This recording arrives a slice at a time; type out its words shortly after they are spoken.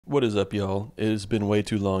What is up, y'all? It has been way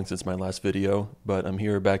too long since my last video, but I'm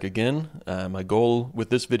here back again. My goal with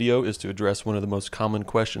this video is to address one of the most common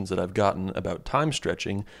questions that I've gotten about time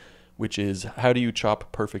stretching, which is how do you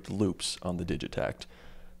chop perfect loops on the digitakt?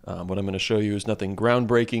 What I'm going to show you is nothing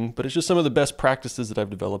groundbreaking, but it's just some of the best practices that I've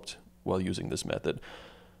developed while using this method.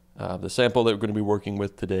 The sample that we're going to be working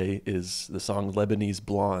with today is the song Lebanese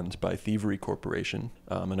Blonde by Thievery Corporation.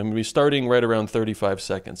 And I'm going to be starting right around 35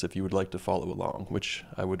 seconds if you would like to follow along, which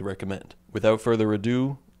I would recommend. Without further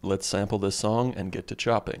ado, let's sample this song and get to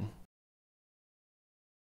chopping.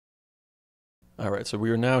 Alright, so we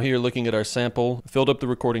are now here looking at our sample. Filled up the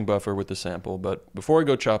recording buffer with the sample, but before I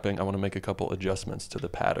go chopping, I want to make a couple adjustments to the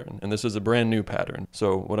pattern. And this is a brand new pattern.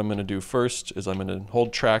 So what I'm going to do first is I'm going to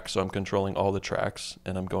hold track, so I'm controlling all the tracks,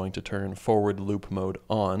 and I'm going to turn forward loop mode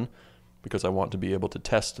on because I want to be able to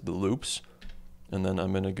test the loops. And then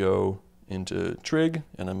I'm going to go into trig,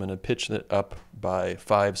 and I'm going to pitch it up by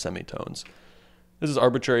 5 semitones. This is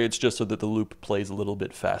arbitrary, it's just so that the loop plays a little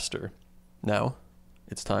bit faster. Now,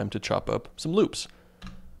 it's time to chop up some loops.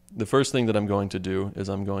 The first thing that I'm going to do is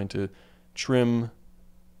I'm going to trim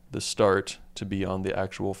the start to be on the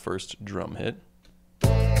actual first drum hit.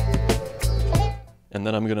 And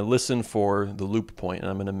then I'm going to listen for the loop point, and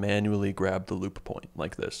I'm going to manually grab the loop point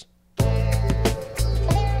like this.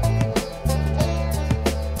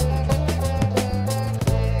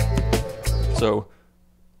 So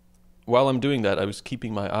while I'm doing that, I was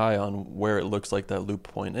keeping my eye on where it looks like that loop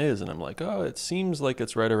point is, and I'm like, oh, it seems like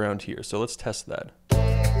it's right around here, so let's test that.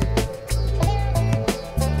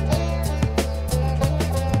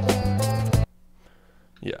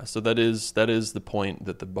 Yeah, so that is the point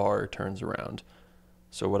that the bar turns around.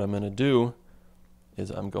 So what I'm going to do is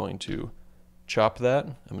I'm going to chop that.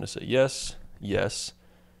 I'm going to say yes, yes,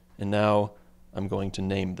 and now I'm going to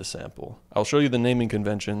name the sample. I'll show you the naming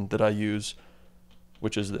convention that I use,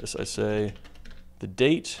 which is this. I say the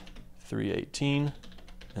date, 3/18,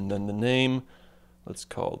 and then the name, let's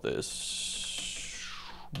call this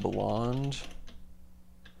Blonde,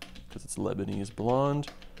 because it's Lebanese Blonde,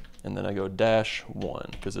 and then I go -1,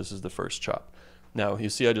 because this is the first chop. Now, you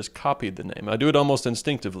see I just copied the name. I do it almost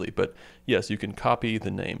instinctively, but yes, you can copy the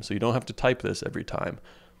name, so you don't have to type this every time.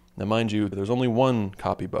 Now, mind you, there's only one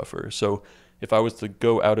copy buffer, so if I was to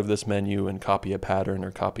go out of this menu and copy a pattern or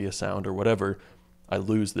copy a sound or whatever, I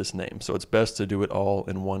lose this name. So it's best to do it all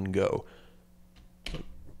in one go.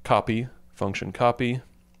 Copy, function copy.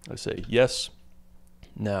 I say yes.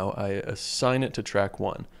 Now I assign it to track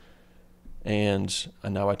 1. And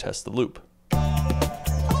now I test the loop.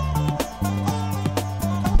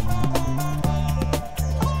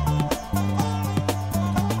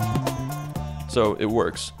 So it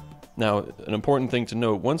works. Now, an important thing to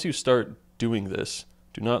note, once you start doing this,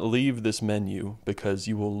 do not leave this menu because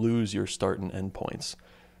you will lose your start and end points,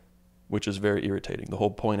 which is very irritating. The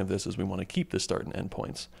whole point of this is we want to keep the start and end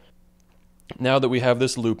points. Now that we have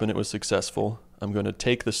this loop and it was successful, I'm going to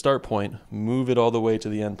take the start point, move it all the way to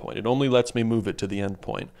the end point. It only lets me move it to the end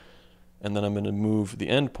point. And then I'm going to move the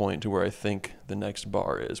end point to where I think the next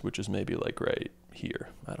bar is, which is maybe like right here.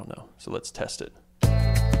 I don't know. So let's test it.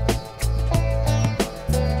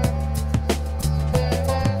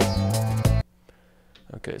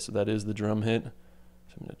 Okay, so that is the drum hit. So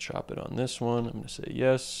I'm going to chop it on this one. I'm going to say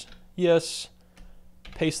yes, yes,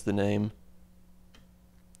 paste the name,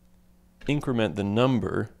 increment the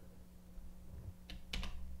number,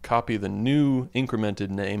 copy the new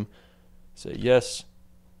incremented name, say yes,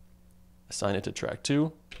 assign it to track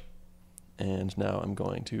 2, and now I'm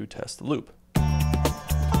going to test the loop.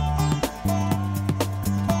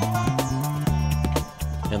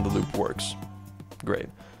 And the loop works. Great.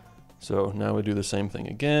 So now we do the same thing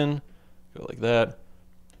again, go like that,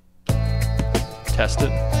 test it.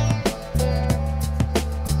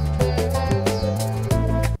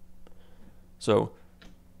 So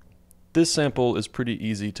this sample is pretty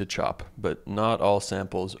easy to chop, but not all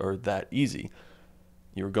samples are that easy.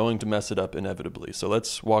 You're going to mess it up inevitably. So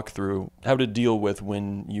let's walk through how to deal with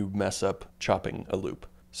when you mess up chopping a loop.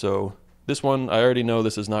 So this one, I already know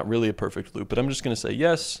this is not really a perfect loop, but I'm just going to say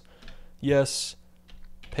yes, yes,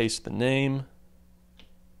 paste the name,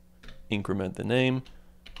 increment the name,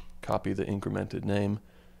 copy the incremented name,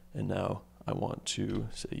 and now I want to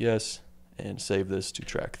say yes and save this to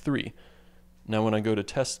track 3. Now when I go to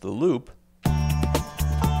test the loop, you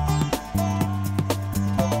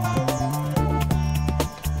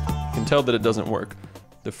can tell that it doesn't work.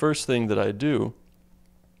 The first thing that I do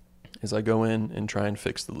is I go in and try and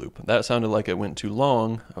fix the loop. That sounded like it went too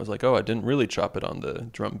long. I was like, oh, I didn't really chop it on the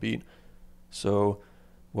drum beat. So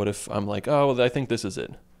what if I'm like, oh, well, I think this is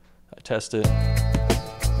it. I test it.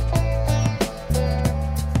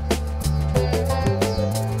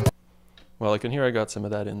 Well, I can hear I got some of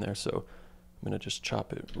that in there, so I'm going to just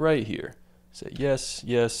chop it right here. Say yes,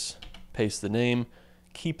 yes, paste the name,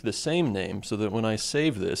 keep the same name so that when I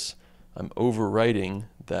save this, I'm overwriting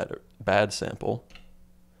that bad sample.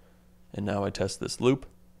 And now I test this loop.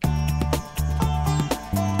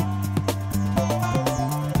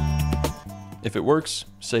 If it works,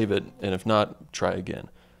 save it, and if not, try again.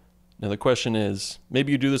 Now the question is,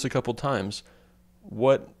 maybe you do this a couple times,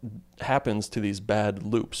 what happens to these bad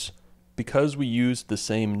loops? Because we used the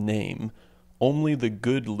same name, only the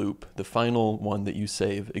good loop, the final one that you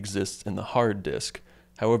save, exists in the hard disk.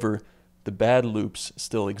 However, the bad loops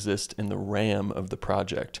still exist in the RAM of the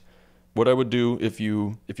project. What I would do if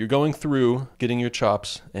you're going through getting your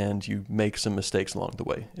chops and you make some mistakes along the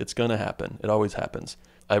way, it's gonna happen, it always happens.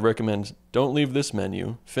 I recommend don't leave this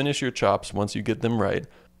menu, finish your chops once you get them right,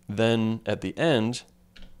 then at the end,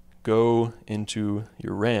 go into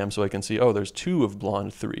your RAM so I can see, oh, there's 2 of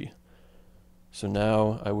blonde 3. So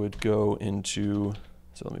now I would go into,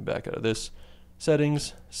 so let me back out of this,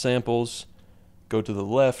 settings, samples, go to the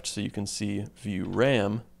left so you can see view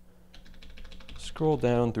RAM, scroll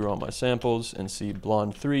down through all my samples and see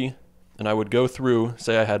blonde 3, and I would go through,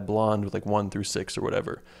 say I had blonde with like 1 through 6 or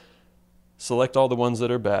whatever. Select all the ones that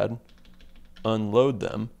are bad, unload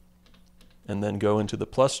them, and then go into the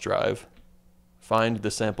plus drive, find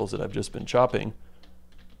the samples that I've just been chopping,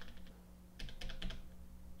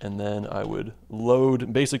 and then I would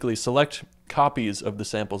load, basically select copies of the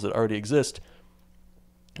samples that already exist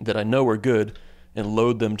that I know are good and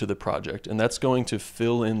load them to the project. And that's going to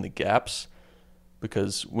fill in the gaps,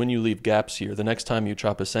 because when you leave gaps here, the next time you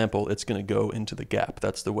chop a sample, it's going to go into the gap.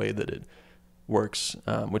 That's the way that it works,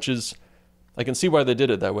 which is, I can see why they did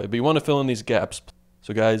it that way, but you want to fill in these gaps.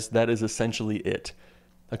 So guys, that is essentially it.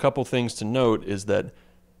 A couple things to note is that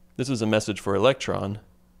this is a message for Elektron.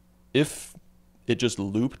 If it just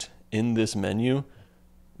looped in this menu,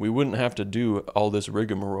 we wouldn't have to do all this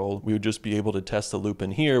rigmarole. We would just be able to test the loop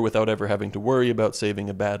in here without ever having to worry about saving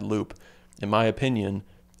a bad loop. In my opinion,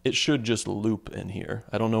 it should just loop in here.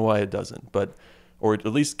 I don't know why it doesn't, but, or at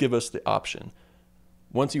least give us the option.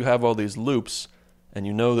 Once you have all these loops and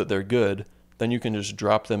you know that they're good, then you can just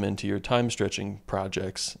drop them into your time stretching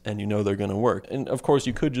projects and you know they're going to work. And of course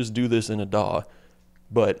you could just do this in a DAW,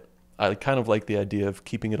 but I kind of like the idea of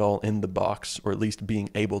keeping it all in the box, or at least being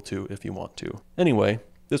able to if you want to. Anyway,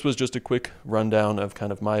 this was just a quick rundown of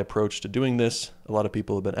kind of my approach to doing this. A lot of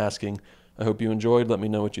people have been asking. I hope you enjoyed. Let me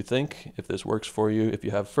know what you think, if this works for you. If you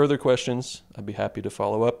have further questions, I'd be happy to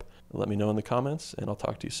follow up. Let me know in the comments, and I'll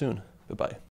talk to you soon. Bye-bye.